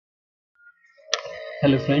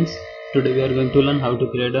Hello friends, today we are going to learn how to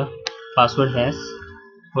create a password hash.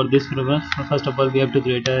 For this purpose, first of all we have to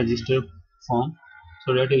create a register form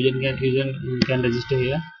so that user can register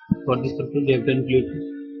here. For this purpose we have to include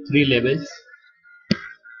three labels: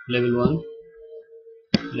 level 1,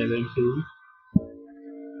 level 2,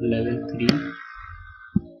 level 3,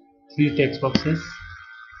 three text boxes: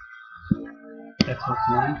 text box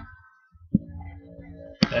 1,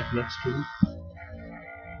 text box 2,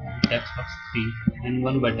 text box 3, and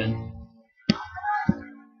one button.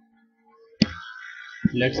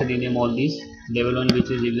 Let's rename all these. Level 1,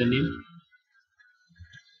 which is username;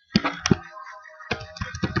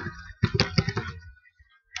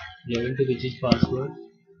 level 2, which is password;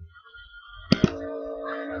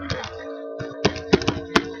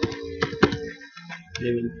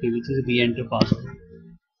 level 3, which is re-enter password.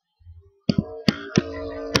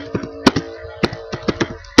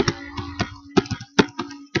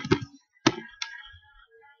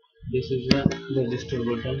 This is the register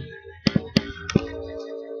button.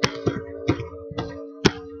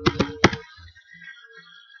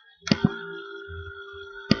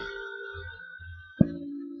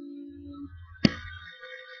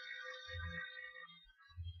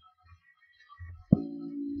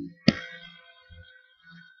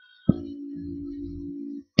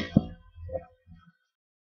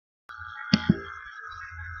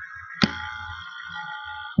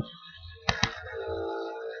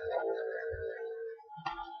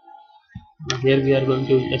 Here we are going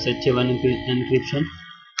to use SHA-1 encryption.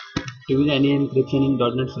 To use any encryption in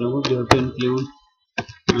 .NET Framework, we have to include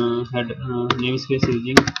namespace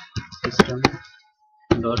using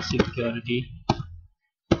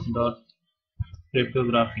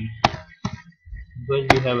system.security.cryptography. Because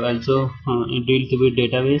we have also dealt with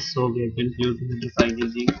database, so we have to include the file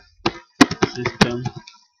using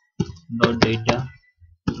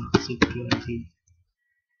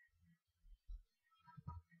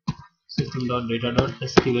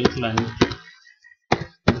system.data.sql client,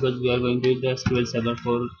 because we are going to use the SQL server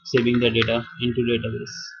for saving the data into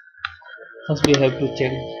database. First we have to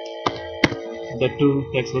check the two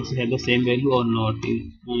text boxes have the same value or not.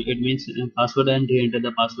 It means password and re-enter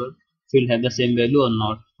the password will have the same value or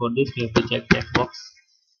not. For this we have to check text box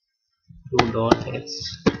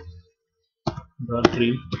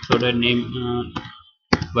 2.text.trim so that name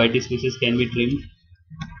white spaces can be trimmed.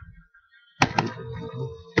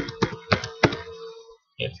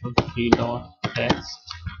 Text box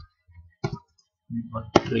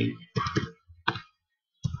 3.text.trim.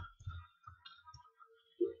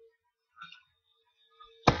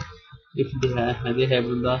 If they have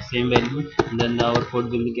the same value, then our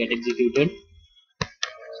code will get executed.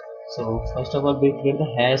 So first of all we create the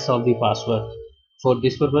hash of the password. For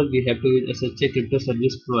this purpose we have to use SHA crypto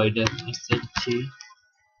service provider. SHA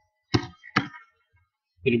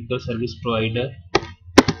crypto service provider.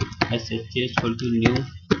 SHA is equal to new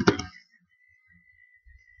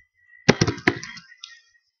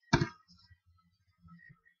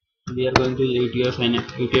we are going to use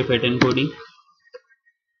UTF-8 encoding.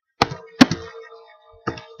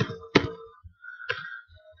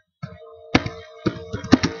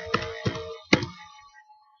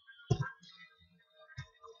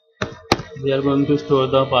 We are going to store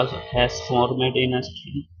the hash format in a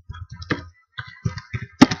string.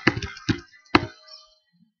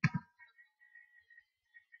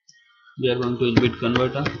 We are going to use bit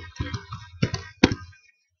converter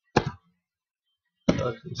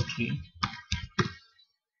string.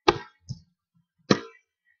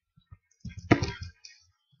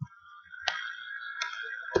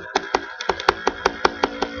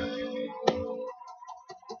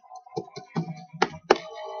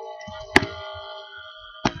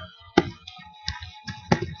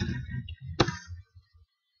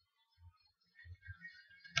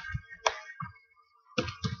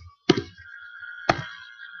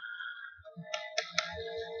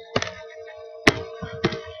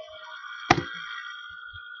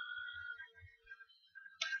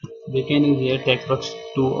 We can use here text box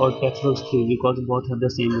 2 or text box 3 because both have the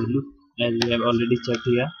same value, as we have already checked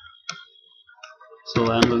here. So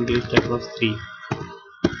I am going to use text box 3.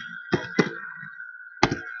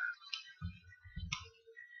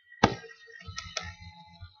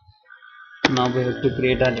 Now we have to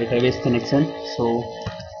create a database connection. So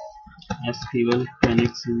SQL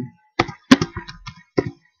connection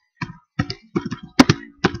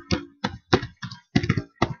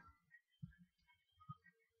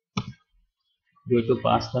we have to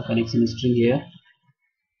pass the connection string here.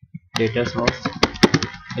 Data source,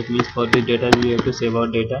 it means for the data we have to save our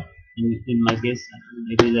data. In my case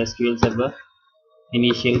it is SQL server.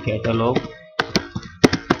 Initial catalog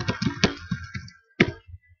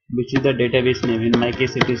which is the database name. In my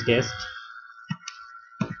case, it is test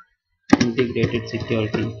integrated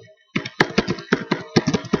security.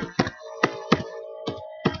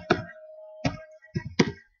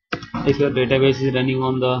 If your database is running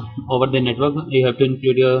on the over the network, you have to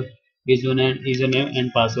include your username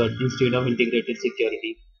and password instead of integrated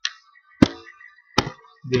security.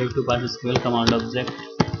 We have to pass SQL command object.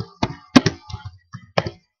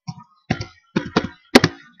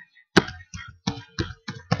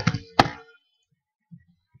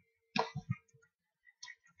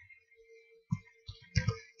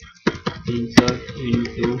 Insert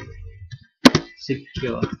into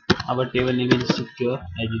secure. Our table name is secure,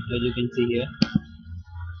 as you can see here.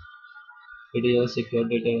 It is a secure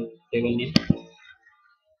data table name.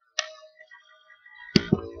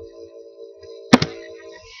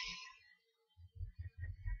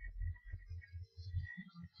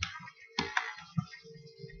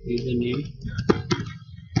 Username,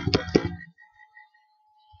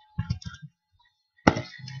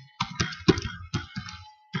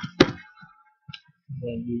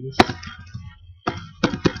 values,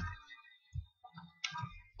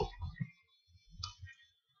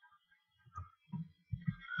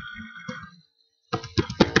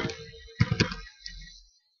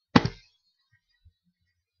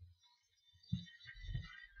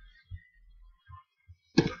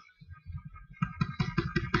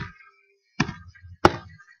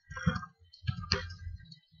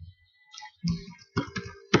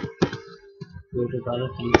 go to the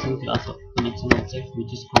connection class of connection object,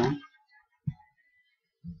 which is com.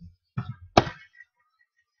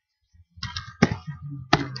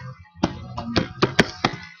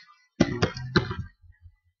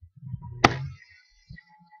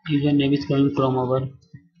 Username is coming from our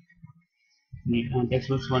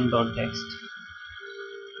textbooks1.text.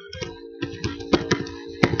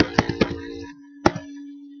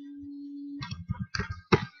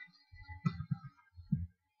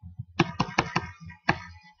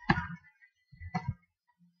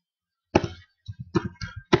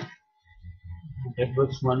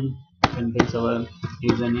 Textbooks1 contains our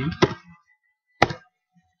username,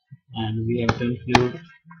 and we have to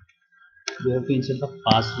insert the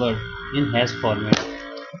password in hash format.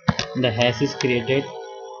 The hash is created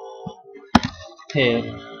here,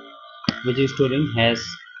 which is stored in hash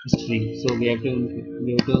string. So we have to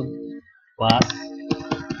pass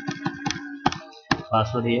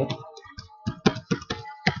password here,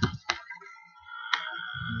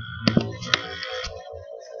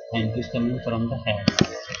 and it is coming from the hash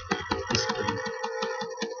string.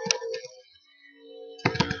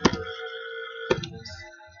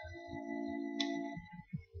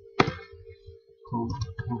 So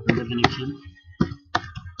open the connection.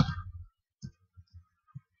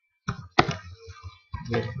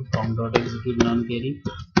 Wait for com.execute non-query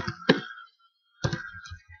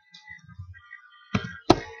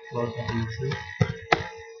for the connection.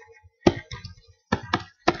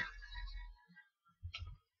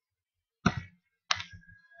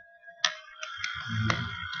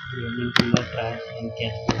 We are going to try and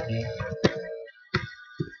catch it here.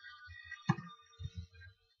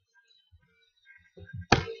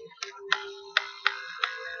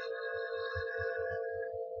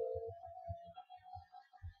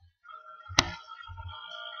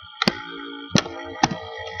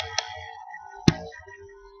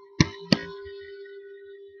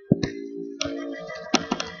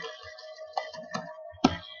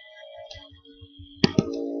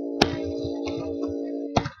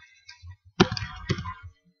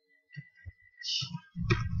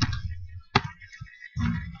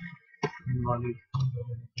 Knowledge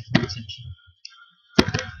section.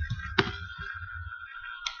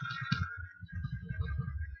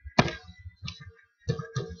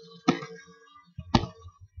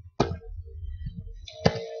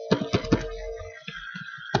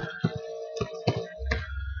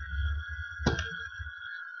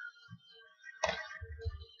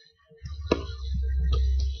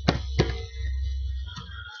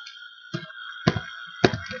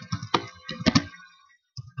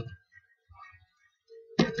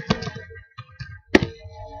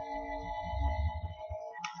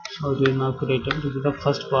 So we are now created. This is the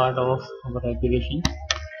first part of our application,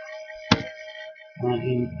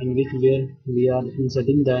 in which we are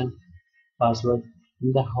inserting the password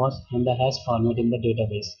in the hash format in the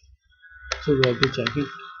database. So we have to check it,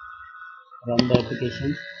 run the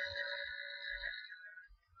application.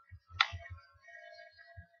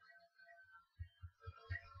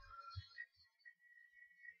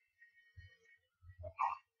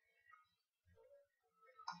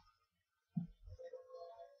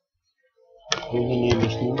 Username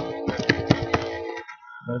Vishnu,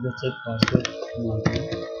 for the check password module.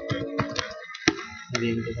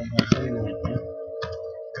 We enter the password module.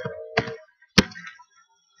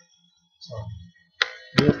 So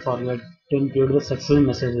we have forgot to include the success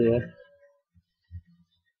message here.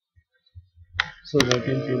 So we have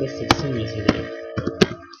to include the success message here.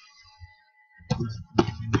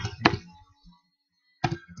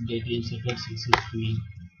 Data inserted successfully.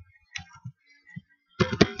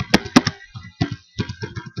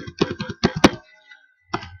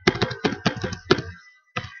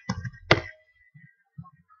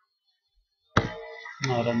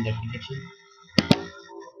 Now run the application.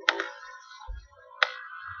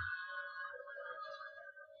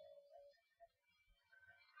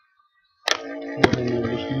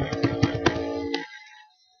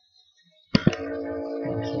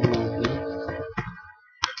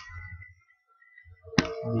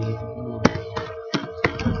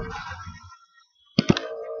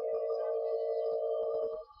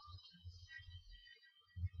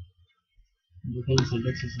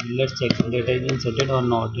 Let's check the data is inserted or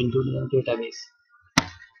not into the database.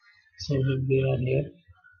 So we are here,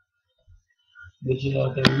 which is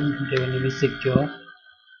our table name is secure.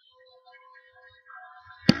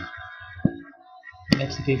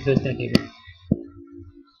 Let's refresh the table.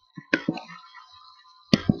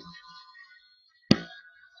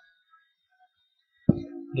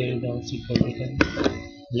 Here is our secure data.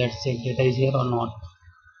 Let's check data is here or not.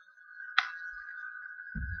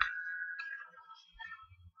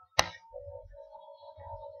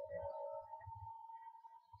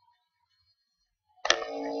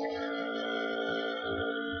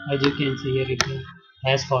 As you can see here, it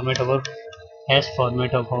has format of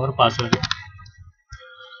our password.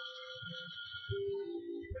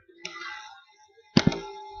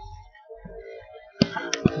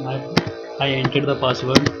 I entered the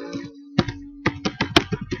password.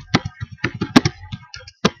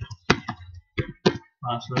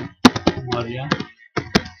 Maurya.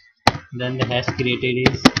 Then the hash created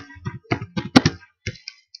is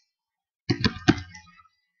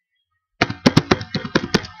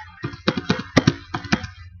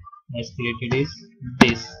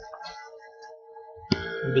this,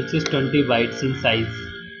 which is 20 bytes in size.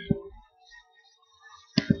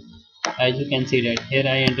 As you can see that here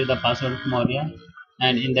I enter the password Maurya,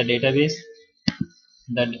 and in the database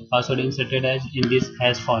the password inserted as in this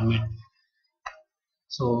hash format.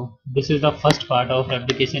 So this is the first part of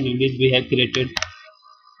application in which we have created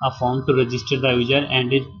a form to register the user,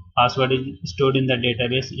 and its password is stored in the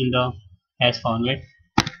database in the hash format.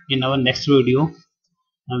 In our next video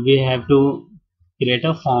we have to create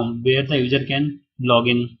a form where the user can log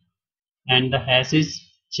in, and the hash is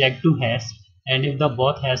checked to hash, and if the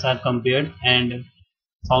both hash are compared and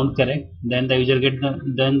found correct, then the user get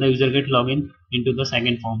login into the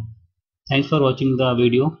second form. Thanks for watching the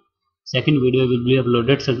video. Second video will be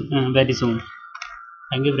uploaded very soon.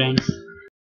 Thank you friends.